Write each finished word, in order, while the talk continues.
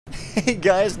Hey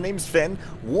guys, name's Finn.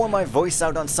 Wore my voice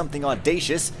out on something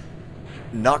audacious.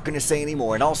 Not gonna say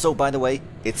anymore. And also, by the way,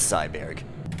 it's Cyberg.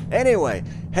 Anyway,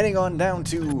 heading on down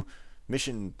to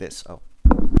mission this. Oh.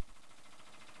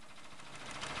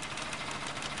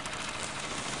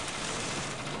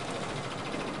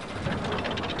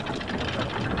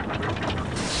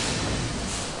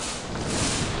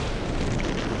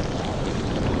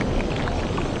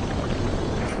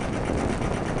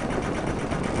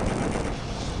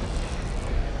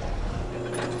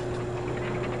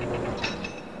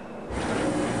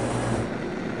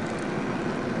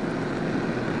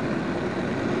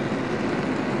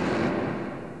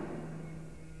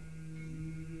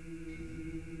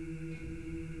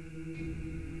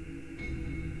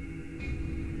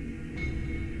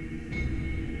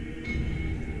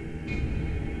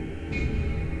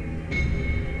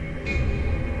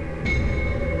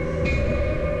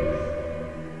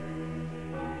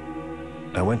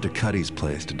 I went to Cuddy's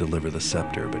place to deliver the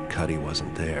scepter, but Cuddy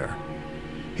wasn't there.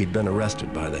 He'd been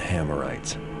arrested by the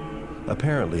Hammerites.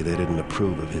 Apparently they didn't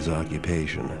approve of his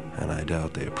occupation, and I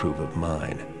doubt they approve of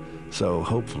mine. So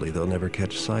hopefully they'll never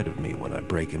catch sight of me when I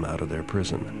break him out of their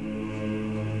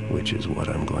prison. Which is what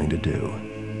I'm going to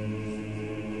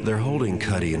do. They're holding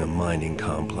Cuddy in a mining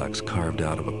complex carved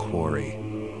out of a quarry.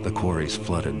 The quarry's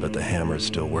flooded, but the Hammers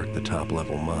still work the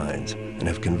top-level mines and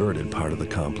have converted part of the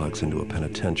complex into a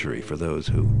penitentiary for those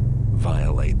who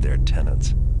violate their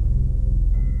tenets.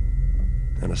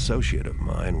 An associate of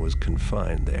mine was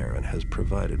confined there and has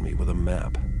provided me with a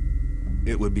map.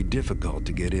 It would be difficult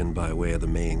to get in by way of the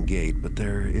main gate, but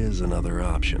there is another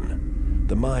option.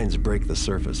 The mines break the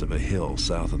surface of a hill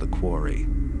south of the quarry.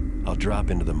 I'll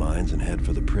drop into the mines and head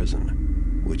for the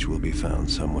prison, which will be found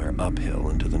somewhere uphill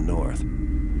and to the north.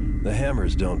 The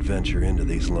Hammers don't venture into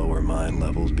these lower mine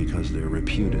levels because they're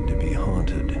reputed to be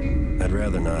haunted. I'd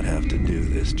rather not have to do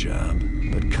this job,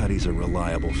 but Cuddy's a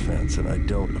reliable fence and I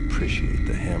don't appreciate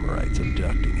the Hammerites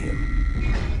abducting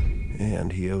him.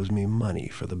 And he owes me money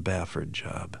for the Bafford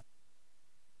job.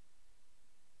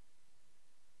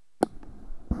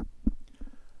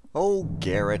 Oh,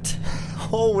 Garrett.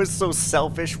 Always so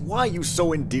selfish. Why you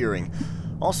so endearing?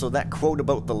 Also, that quote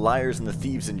about the liars and the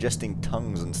thieves ingesting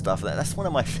tongues and stuff, that's one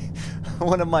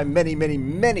of my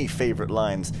many favorite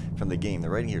lines from the game. The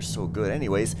writing here is so good.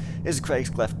 Anyways, this is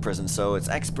Cragscleft prison, so it's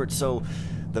expert, so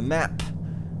the map,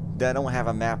 I don't have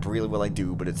a map really, well I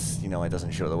do, but it's, you know, it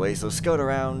doesn't show the way. So scout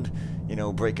around, you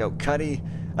know, break out Cuddy.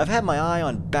 I've had my eye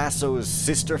on Basso's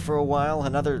sister for a while,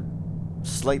 another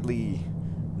slightly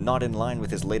not in line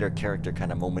with his later character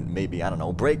kind of moment, maybe, I don't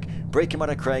know. Break him out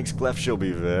of Cragscleft, she'll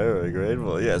be very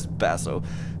grateful. Yes, Basso.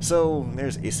 So,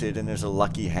 there's Isid, and there's a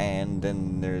lucky hand,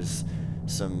 and there's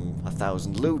some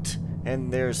 1,000 loot,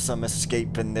 and there's some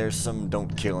escape, and there's some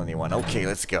don't kill anyone. Okay,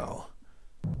 let's go.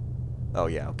 Oh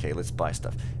yeah, okay, let's buy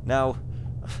stuff. Now,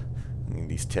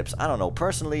 these tips, I don't know,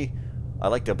 personally, I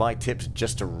like to buy tips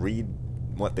just to read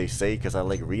what they say, because I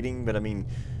like reading, but I mean,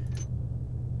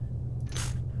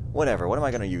 whatever, what am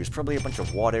I going to use? Probably a bunch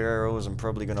of water arrows. I'm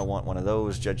probably going to want one of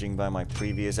those, judging by my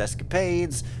previous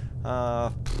escapades.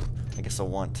 I guess I'll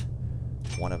want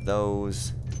one of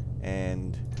those.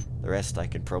 And the rest I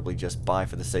could probably just buy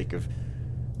for the sake of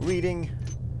reading.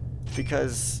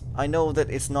 Because I know that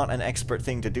it's not an expert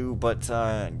thing to do, but,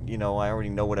 you know, I already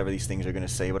know whatever these things are going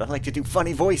to say. But I like to do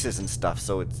funny voices and stuff,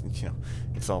 so it's, you know,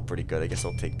 it's all pretty good. I guess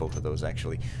I'll take both of those,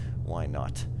 actually. Why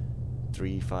not?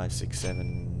 3, 5, 6,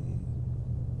 7...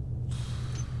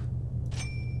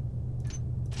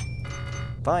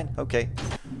 Fine, okay.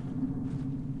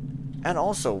 And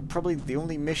also, probably the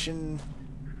only mission,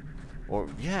 or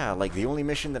yeah, like the only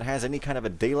mission that has any kind of a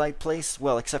daylight place,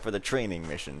 well, except for the training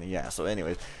mission. Yeah, so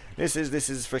anyways, this is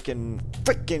frickin'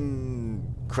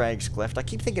 Cragscleft. I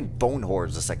keep thinking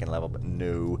Bonehorde's the second level, but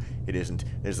no, it isn't.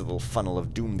 There's a little funnel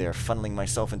of doom there, funneling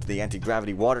myself into the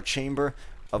anti-gravity water chamber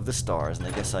of the stars, and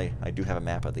I guess I do have a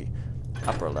map of the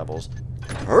upper levels.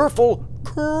 Careful!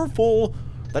 Careful!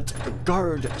 That's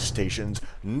guard stations,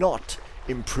 not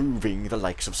improving the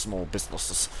likes of small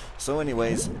businesses. So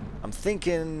anyways, I'm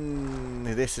thinking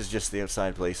this is just the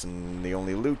outside place and the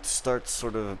only loot starts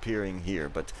sort of appearing here.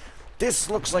 But this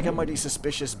looks like a mighty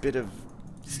suspicious bit of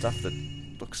stuff that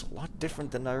looks a lot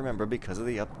different than I remember because of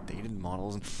the updated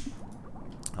models.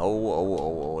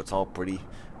 Oh, it's all pretty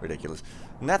ridiculous.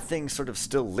 And that thing's sort of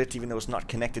still lit even though it's not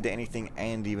connected to anything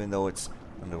and even though it's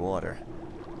underwater.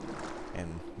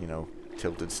 And, you know,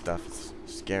 tilted stuff. It's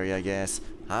scary, I guess.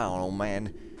 I don't know,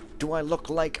 man. Do I look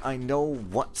like I know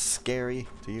what's scary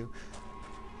to you?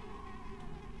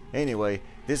 Anyway,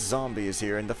 this zombie is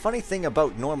here, and the funny thing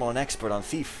about normal and expert on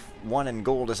Thief 1 and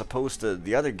Gold as opposed to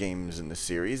the other games in the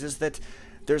series is that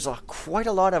there's quite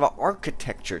a lot of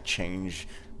architecture change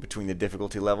between the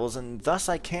difficulty levels, and thus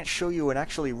I can't show you an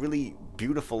actually really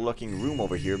beautiful looking room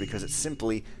over here because it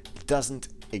simply doesn't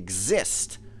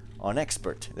exist on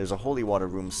Expert. There's a holy water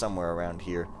room somewhere around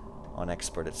here on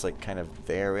Expert. It's like kind of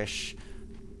there-ish,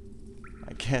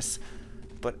 I guess,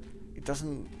 but it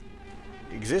doesn't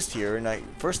exist here. And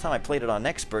first time I played it on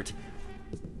Expert,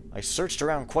 I searched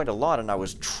around quite a lot and I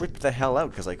was tripped the hell out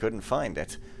because I couldn't find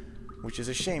it. Which is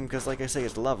a shame, because like I say,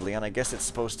 it's lovely, and I guess it's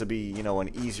supposed to be, you know, an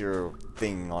easier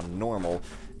thing on normal,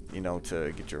 you know,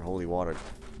 to get your holy water.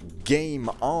 Game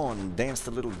on! Dance the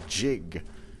little jig.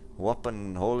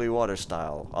 Whoopin' holy water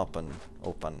style.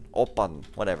 Open,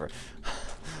 whatever.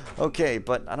 Okay,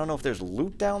 but I don't know if there's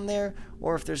loot down there,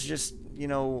 or if there's just, you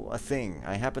know, a thing.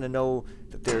 I happen to know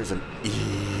that there's an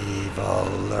evil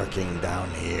lurking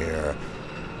down here.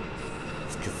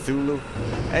 Cthulhu.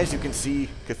 As you can see,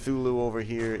 Cthulhu over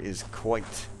here is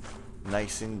quite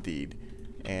nice indeed.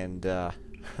 And I'm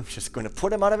just going to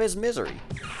put him out of his misery.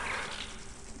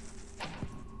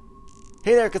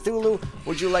 Hey there, Cthulhu.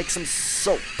 Would you like some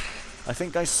soap? I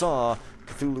think I saw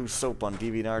Cthulhu soap on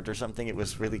DeviantArt or something. It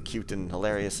was really cute and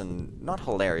hilarious, and not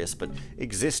hilarious, but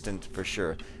existent for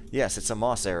sure. Yes, it's a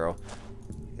moss arrow.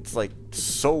 It's like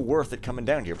so worth it coming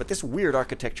down here. But this weird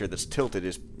architecture that's tilted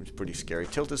is pretty scary.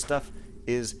 Tilted stuff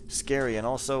is scary, and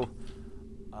also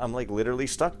I'm like literally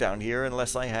stuck down here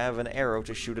unless I have an arrow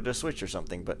to shoot at a switch or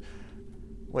something. But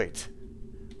wait.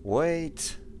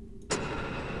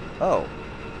 Oh,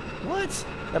 what?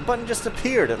 That button just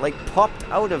appeared. It like popped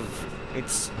out of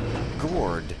its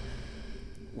gourd.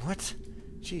 What?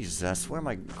 Jesus, where am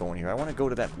I going here? I want to go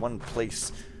to that one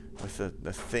place with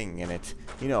the thing in it.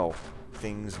 You know,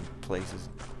 things and places.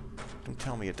 Don't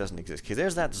tell me it doesn't exist. Okay,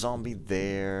 there's that zombie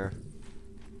there.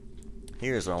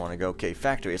 Here's where I want to go. Okay,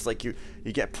 factory. It's like you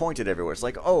get pointed everywhere. It's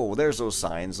like, oh, there's those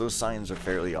signs. Those signs are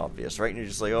fairly obvious, right? And you're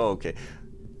just like, oh, okay.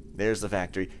 There's the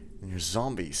factory. And there's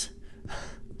zombies.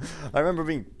 I remember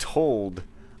being told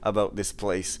about this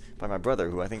place by my brother,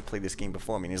 who I think played this game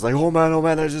before me. And he's like, oh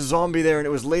man, there's a zombie there. And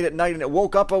it was late at night, and it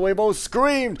woke up, and we both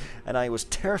screamed. And I was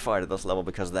terrified at this level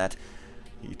because of that.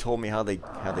 He told me how they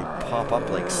pop up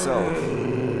like so.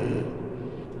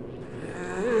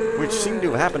 Which seemed to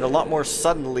have happened a lot more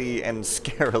suddenly and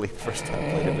scarily the first time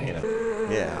I played it, but you know.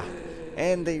 Yeah.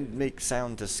 And they make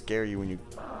sound to scare you when you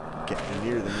get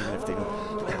near them, even if they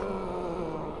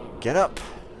don't. Get up.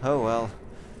 Oh well.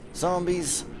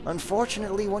 Zombies.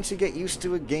 Unfortunately, once you get used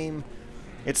to a game,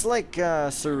 it's like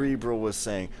Cerebral was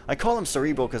saying. I call him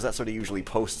Cerebral because that's what he usually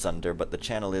posts under, but the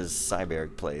channel is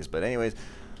Cyberg Plays. But anyways,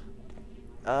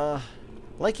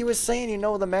 like he was saying, you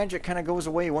know, the magic kind of goes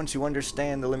away once you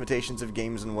understand the limitations of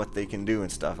games and what they can do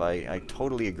and stuff. I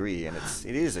totally agree, and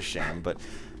it is a shame, but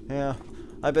yeah,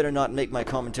 I better not make my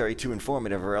commentary too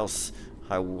informative, or else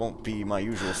I won't be my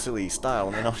usual silly style,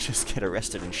 and then I'll just get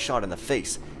arrested and shot in the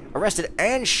face. Arrested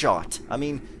and shot! I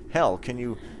mean, hell, can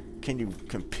you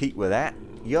compete with that?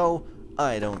 Yo,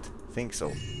 I don't think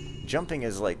so. Jumping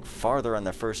is like farther on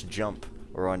the first jump,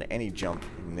 or on any jump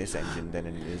in this engine than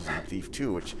it is in Thief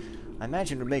 2, which I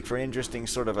imagine would make for an interesting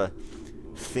sort of a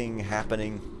thing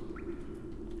happening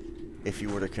if you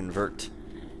were to convert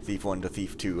Thief 1 to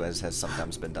Thief 2, as has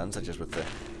sometimes been done, such as with the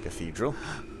Cathedral.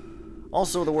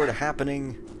 Also, the word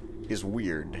happening is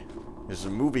weird. There's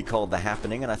a movie called The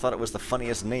Happening, and I thought it was the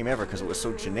funniest name ever because it was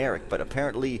so generic, but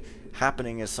apparently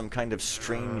happening is some kind of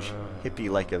strange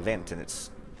hippie-like event, and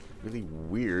it's really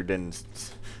weird and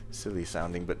silly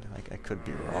sounding, but I could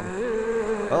be wrong.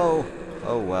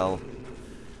 Oh well.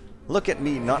 Look at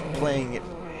me not playing it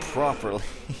properly.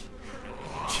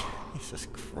 Jesus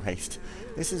Christ.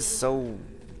 This is so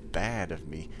bad of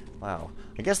me. Wow.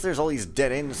 I guess there's all these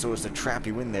dead ends so as to trap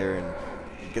you in there and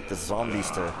get the zombies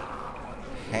to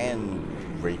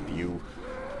hand rape you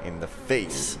in the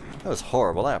face. That was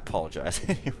horrible. I apologize.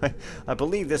 Anyway, I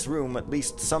believe this room, at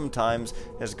least sometimes,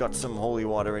 has got some holy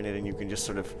water in it, and you can just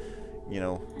sort of, you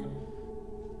know,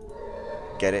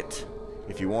 get it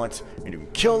if you want, and you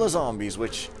can kill the zombies,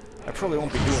 which I probably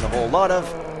won't be doing a whole lot of,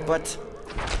 but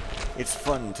it's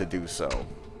fun to do so,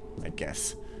 I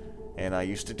guess. And I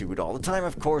used to do it all the time,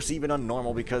 of course, even on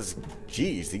normal, because,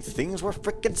 geez, these things were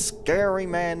frickin' scary,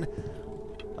 man.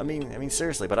 I mean,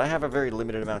 seriously, but I have a very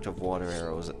limited amount of water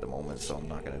arrows at the moment, so I'm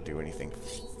not gonna do anything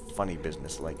funny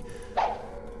business-like.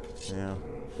 Yeah.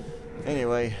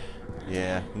 Anyway,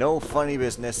 yeah, no funny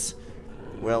business.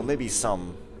 Well, maybe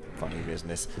some funny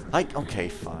business. Okay,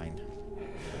 fine.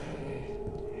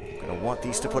 Gonna want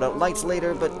these to put out lights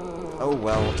later, but oh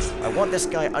well. I want this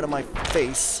guy out of my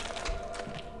face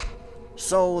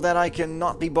so that I can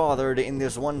not be bothered in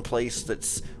this one place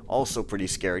that's also pretty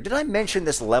scary. Did I mention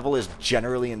this level is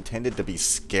generally intended to be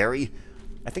scary?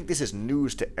 I think this is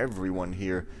news to everyone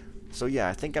here. So yeah,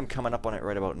 I think I'm coming up on it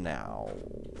right about now.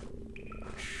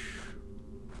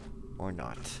 Or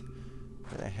not.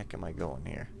 Where the heck am I going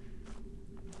here?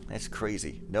 That's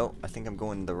crazy. No, I think I'm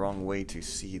going the wrong way to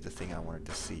see the thing I wanted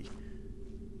to see.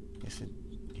 Is it?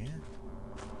 Yeah.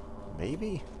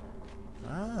 Maybe?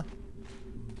 Ah.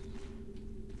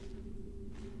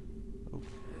 Oh.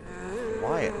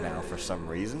 Quiet now for some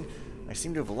reason. I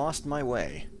seem to have lost my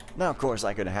way. Now, of course,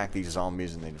 I could hack these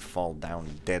zombies and they'd fall down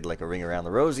dead like a ring around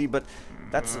the rosy, but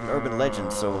that's an urban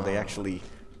legend, so they actually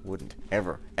wouldn't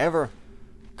ever.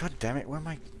 God damn it, where am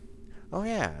I? Oh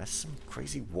yeah, that's some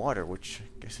crazy water, which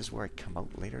I guess is where I come out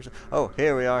later. Oh,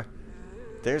 here we are.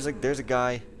 There's a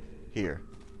guy here.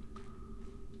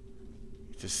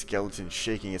 It's a skeleton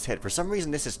shaking its head. For some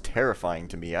reason, this is terrifying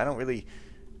to me. I don't really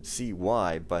see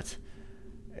why, but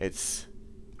it's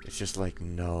just like,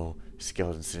 no.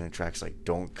 Skeleton sitting in tracks, like,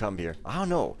 don't come here. I don't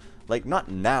know. Like, not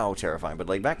now terrifying, but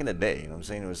like back in the day, you know what I'm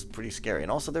saying? It was pretty scary.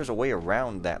 And also there's a way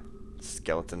around that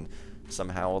skeleton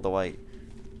somehow, although I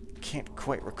can't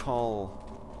quite recall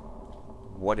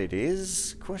what it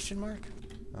is, question mark?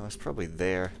 Oh, it's probably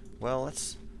there. Well,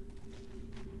 that's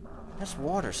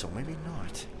water, so maybe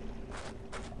not.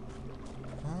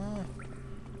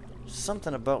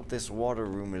 Something about this water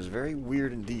room is very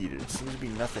weird indeed. It seems to be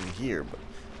nothing here, but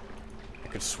I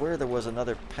could swear there was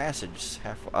another passage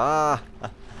halfway. Ah!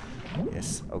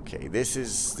 Yes, okay. This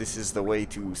is the way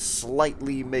to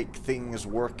slightly make things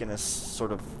work in a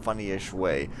sort of funny-ish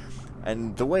way.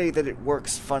 And the way that it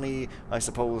works funny, I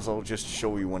suppose I'll just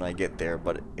show you when I get there,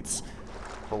 but it's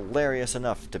hilarious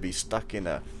enough to be stuck in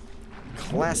a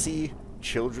classy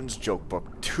children's joke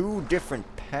book. 2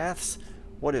 different paths?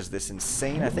 What is this,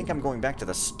 insane? I think I'm going back to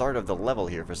the start of the level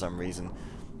here for some reason.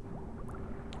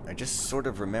 I just sort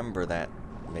of remember that,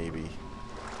 maybe.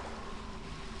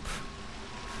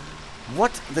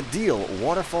 What the deal?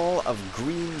 Waterfall of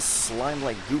green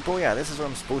slime-like goop. Oh yeah, this is where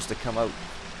I'm supposed to come out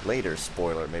later.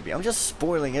 Spoiler, maybe. I'm just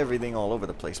spoiling everything all over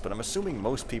the place, but I'm assuming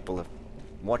most people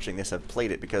watching this have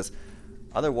played it, because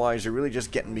otherwise you're really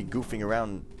just getting me goofing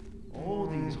around. All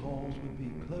these halls would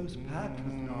be close packed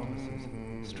with novices,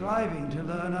 striving to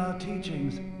learn our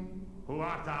teachings. Who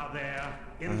art thou there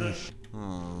in the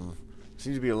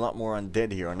Seems to be a lot more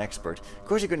undead here on Expert. Of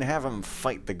course you can have them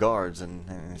fight the guards, and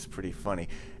it's pretty funny.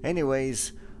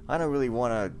 Anyways, I don't really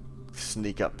want to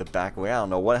sneak up the back way. I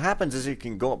don't know. What happens is you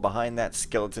can go up behind that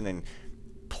skeleton and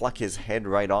pluck his head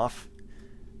right off.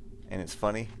 And it's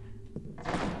funny.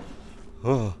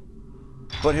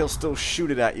 But he'll still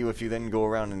shoot it at you if you then go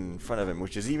around in front of him,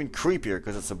 which is even creepier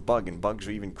because it's a bug, and bugs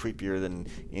are even creepier than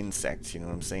insects, you know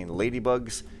what I'm saying?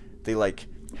 Ladybugs, they like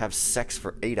have sex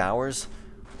for 8 hours.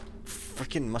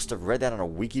 Freaking must have read that on a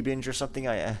wiki binge or something.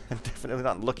 I am definitely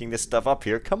not looking this stuff up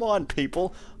here. Come on,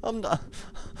 people. I'm not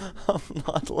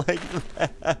like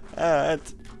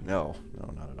that. No,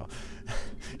 not at all.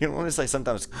 You know, notice I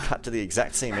sometimes cut to the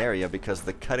exact same area because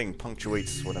the cutting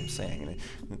punctuates what I'm saying.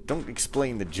 Don't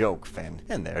explain the joke, fan.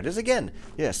 And there it is again.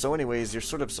 Yeah, so anyways, you're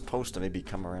sort of supposed to maybe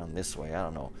come around this way. I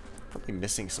don't know. Probably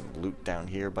missing some loot down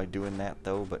here by doing that,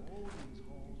 though, but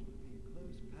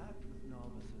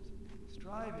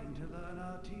Striving to learn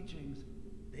our teachings.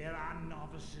 There are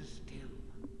novices still.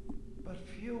 But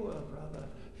fewer, brother,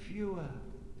 fewer.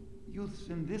 Youths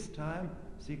in this time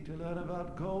seek to learn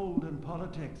about gold and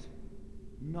politics,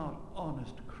 not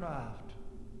honest craft.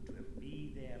 To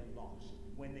be their loss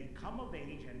when they come of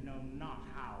age and know not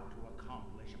how to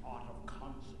accomplish aught of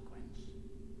consequence.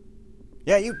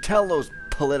 yeah, you tell those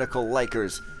political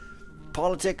likers.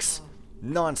 Politics?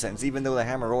 Nonsense, even though the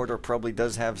Hammer Order probably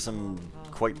does have some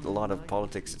quite a lot of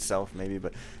politics itself, maybe,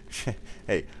 but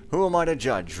hey, who am I to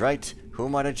judge, right? Who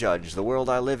am I to judge? The world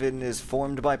I live in is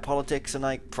formed by politics, and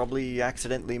I probably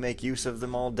accidentally make use of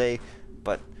them all day,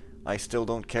 but I still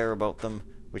don't care about them,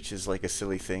 which is like a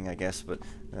silly thing, I guess, but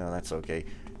no, that's okay.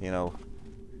 You know,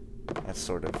 that's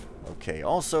sort of okay.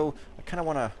 Also, I kind of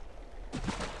want to...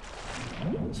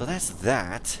 So that's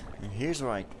that, and here's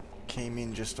where I came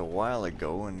in just a while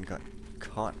ago and got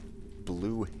caught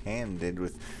blue-handed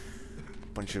with a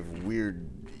bunch of weird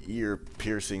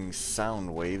ear-piercing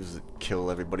sound waves that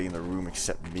kill everybody in the room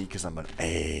except me because I'm an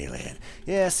alien.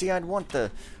 Yeah, see, I'd want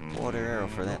the water arrow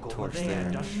for that torch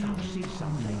there.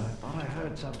 I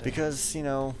heard something. Because, you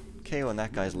know, KO and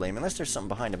that guy's lame. Unless there's something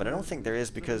behind it, but I don't think there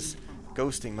is because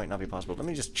ghosting might not be possible. Let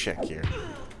me just check here.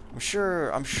 I'm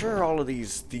sure all of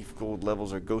these Thief Gold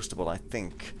levels are ghostable, I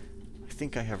think. I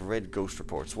think I have read ghost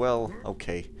reports. Well,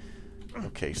 okay.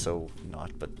 Okay, so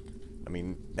not, but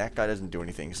mean, that guy doesn't do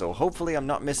anything. So hopefully I'm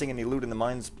not missing any loot in the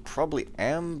mines. Probably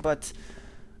am, but...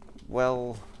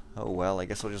 well... oh well, I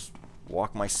guess I'll just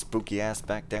walk my spooky ass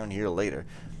back down here later.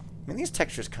 I mean, these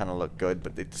textures kind of look good,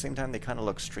 but at the same time they kind of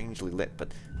look strangely lit,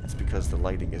 but that's because the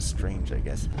lighting is strange, I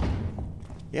guess.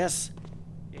 Yes?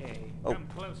 Yea, Oh. come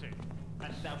closer,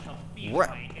 and thou shalt feel Right.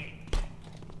 my hate.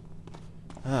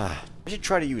 I should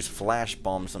try to use flash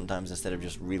bombs sometimes instead of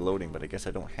just reloading, but I guess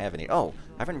I don't have any. Oh,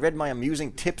 I haven't read my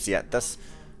amusing tips yet. Thus,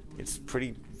 it's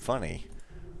pretty funny.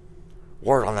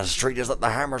 Word on the street is that the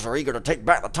Hammers are eager to take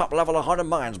back the top level of haunted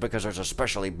mines because there's a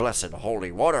specially blessed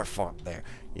holy water font there.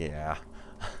 Yeah.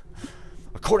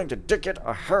 According to Dickett,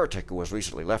 a heretic who was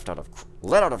recently let out of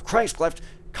Cragscleft,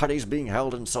 Cuddy's being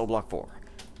held in cell block 4.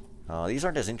 These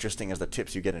aren't as interesting as the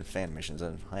tips you get in fan missions,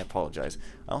 and I apologize.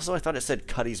 Also, I thought it said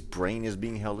Cuddy's brain is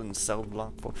being held in cell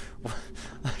block 4.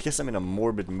 I guess I'm in a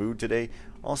morbid mood today.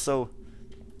 Also,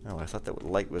 oh, I thought that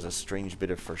light was a strange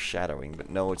bit of foreshadowing, but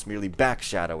no, it's merely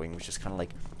backshadowing, which is kind of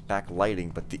like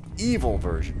backlighting, but the evil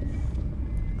version.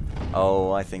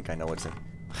 Oh, I think I know what's in.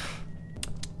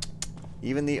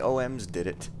 Even the OMs did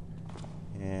it.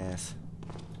 Yes.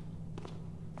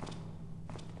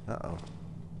 Uh-oh.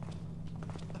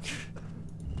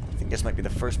 I think this might be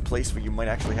the first place where you might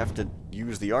actually have to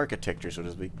use the architecture, so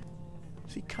to speak.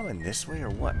 Is he coming this way or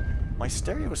what? My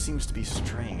stereo seems to be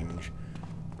strange.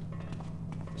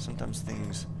 Sometimes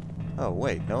things... oh,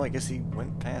 wait. No, I guess he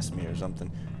went past me or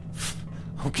something.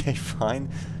 Okay, fine.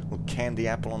 Little candy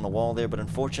apple on the wall there, but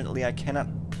unfortunately I cannot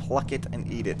pluck it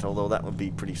and eat it, although that would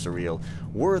be pretty surreal.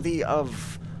 Worthy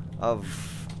of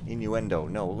innuendo.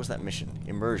 No, what was that mission?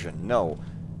 Immersion. No.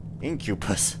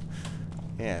 Incubus.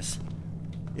 Yes.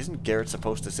 Isn't Garrett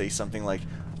supposed to say something like,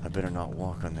 I better not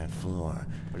walk on that floor?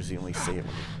 Or does he only say it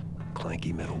when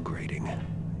Clanky metal grating. I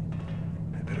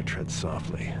better tread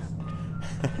softly.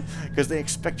 because they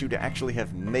expect you to actually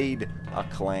have made a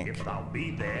clank. If thou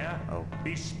be there, Oh.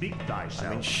 bespeak thyself.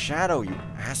 I'm in shadow, you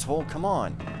asshole. Come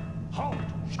on. Halt!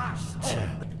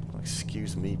 Halt!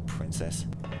 Excuse me, princess.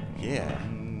 Yeah.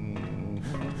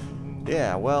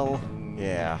 Yeah, well,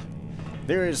 yeah.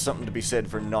 There is something to be said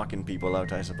for knocking people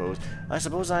out, I suppose. I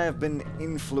suppose I have been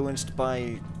influenced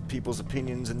by people's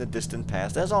opinions in the distant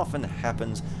past, as often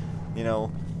happens. You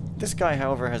know, this guy,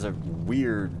 however, has a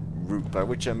weird route, by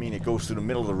which I mean it goes through the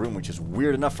middle of the room, which is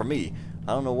weird enough for me.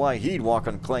 I don't know why he'd walk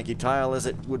on clanky tile, as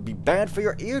it would be bad for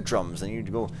your eardrums, and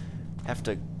you'd have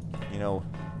to, you know,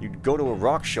 you'd go to a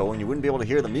rock show and you wouldn't be able to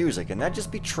hear the music, and that'd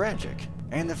just be tragic.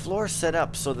 And the floor's set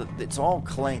up so that it's all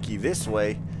clanky this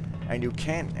way, and you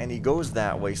can't, and he goes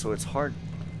that way, so it's hard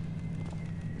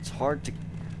to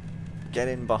get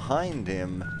in behind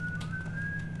him,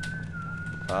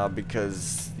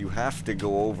 because you have to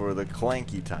go over the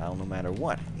clanky tile no matter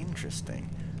what. Interesting.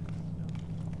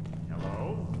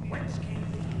 Hello? Whence came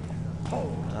thee?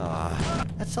 Hold!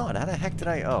 That's odd. How the heck did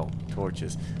I... oh,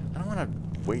 torches. I don't want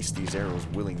to waste these arrows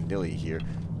willy-nilly here.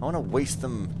 I want to waste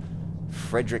them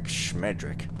Frederick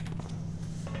Schmedrick.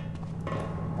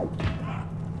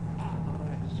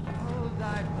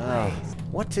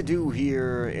 What to do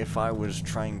here if I was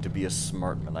trying to be a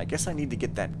smartman? I guess I need to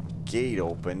get that gate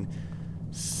open.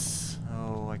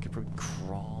 So I could probably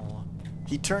crawl.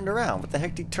 He turned around. What the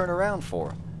heck did he turn around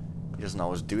for? He doesn't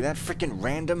always do that. Freaking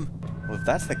random. Well, if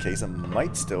that's the case, I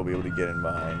might still be able to get in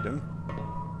behind him.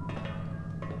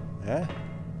 Yeah?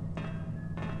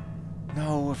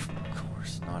 No, of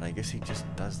course not. I guess he just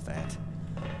does that.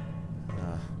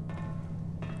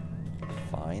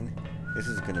 Fine. This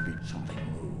is gonna be...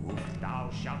 Thou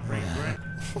shalt regret.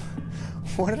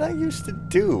 What did I used to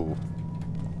do?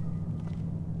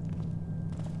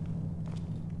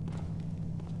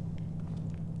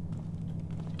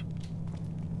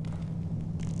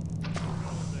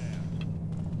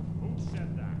 Who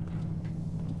said that?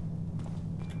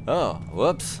 Oh,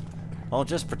 whoops. I'll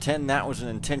just pretend that was an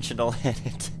intentional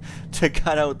edit to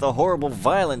cut out the horrible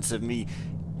violence of me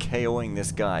KOing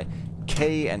this guy.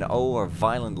 K and O are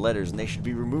violent letters and they should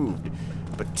be removed.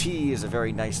 But T is a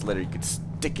very nice letter. You could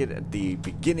stick it at the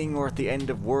beginning or at the end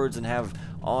of words and have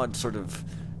odd sort of,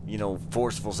 you know,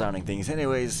 forceful sounding things.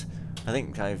 Anyways, I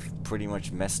think I've pretty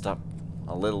much messed up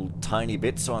a little tiny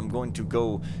bit, so I'm going to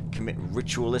go commit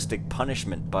ritualistic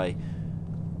punishment by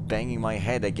banging my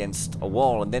head against a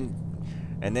wall, and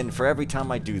then for every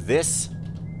time I do this,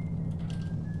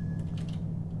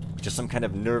 which is some kind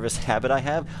of nervous habit I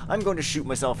have, I'm going to shoot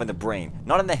myself in the brain.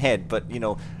 Not in the head, but, you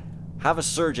know, have a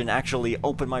surgeon actually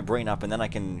open my brain up, and then I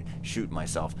can shoot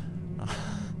myself.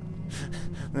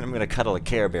 Then I'm going to cuddle a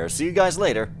Care Bear. See you guys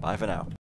later. Bye for now.